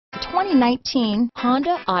2019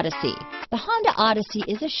 Honda Odyssey. The Honda Odyssey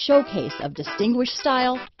is a showcase of distinguished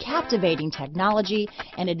style, captivating technology,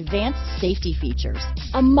 and advanced safety features.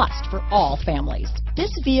 A must for all families.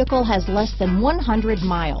 This vehicle has less than 100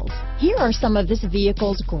 miles. Here are some of this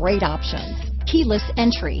vehicle's great options: keyless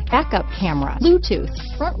entry, backup camera, Bluetooth,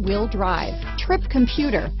 front-wheel drive, trip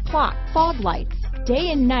computer, clock, fog lights,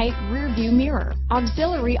 day and night rear view mirror,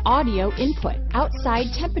 auxiliary audio input, outside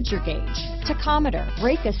temperature gauge, tachometer,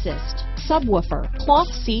 brake assist, subwoofer, cloth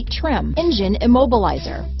seat trim, engine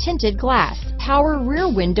immobilizer, tinted glass, power rear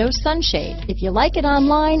window sunshade. If you like it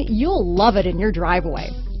online, you'll love it in your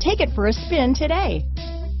driveway. Take it for a spin today.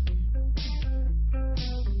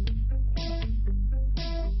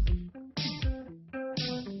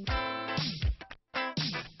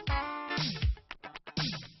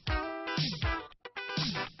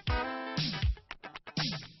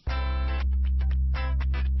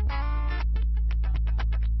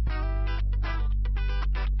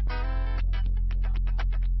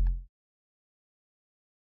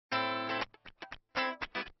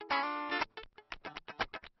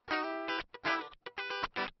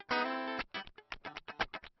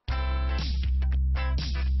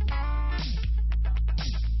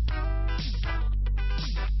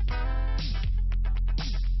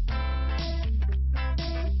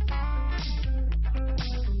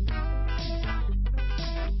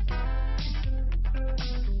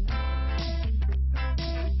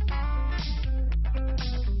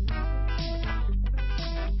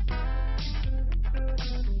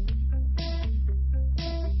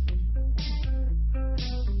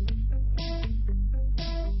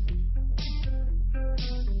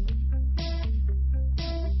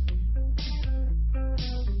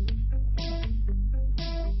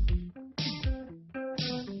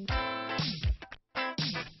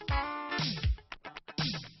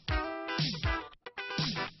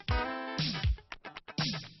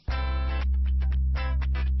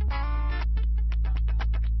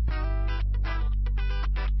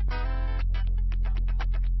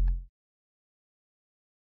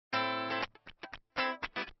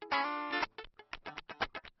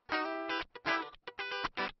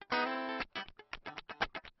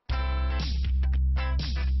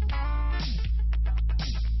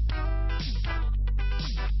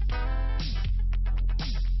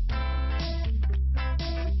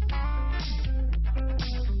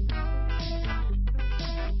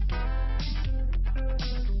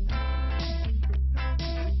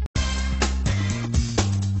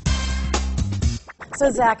 So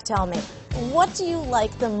Zach, tell me, what do you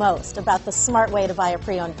like the most about the smart way to buy a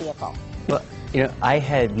pre-owned vehicle? Well, I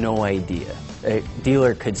had no idea a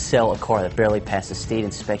dealer could sell a car that barely passed a state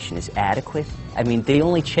inspection as adequate. I mean, they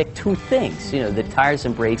only check two things. The tires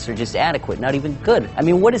and brakes are just adequate, not even good. I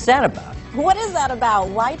mean, what is that about? What is that about?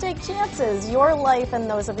 Why take chances? Your life and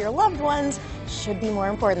those of your loved ones should be more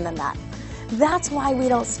important than that. That's why we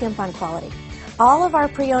don't skimp on quality. All of our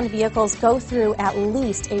pre-owned vehicles go through at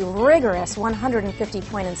least a rigorous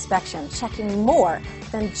 150-point inspection, checking more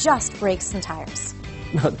than just brakes and tires.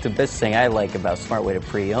 The best thing I like about Smart Way to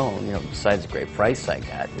Pre-Own, besides the great price I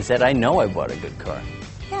got, is that I know I bought a good car.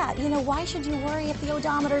 Yeah, why should you worry if the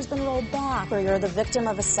odometer's been rolled back, or you're the victim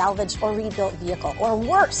of a salvaged or rebuilt vehicle, or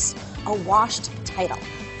worse, a washed title?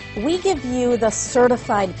 We give you the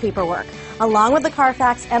certified paperwork, along with the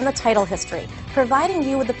Carfax and the title history, providing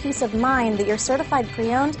you with the peace of mind that your certified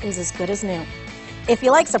pre-owned is as good as new. If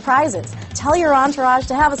you like surprises, tell your entourage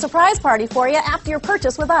to have a surprise party for you after your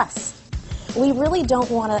purchase with us. We really don't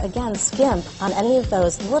want to, again, skimp on any of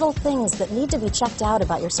those little things that need to be checked out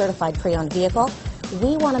about your certified pre-owned vehicle.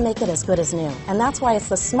 We want to make it as good as new, and that's why it's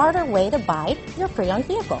the smarter way to buy your pre-owned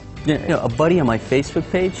vehicle. A buddy on my Facebook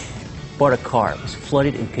page bought a car, was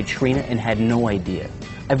flooded in Katrina, and had no idea.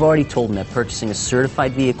 I've already told him that purchasing a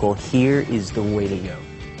certified vehicle here is the way to go.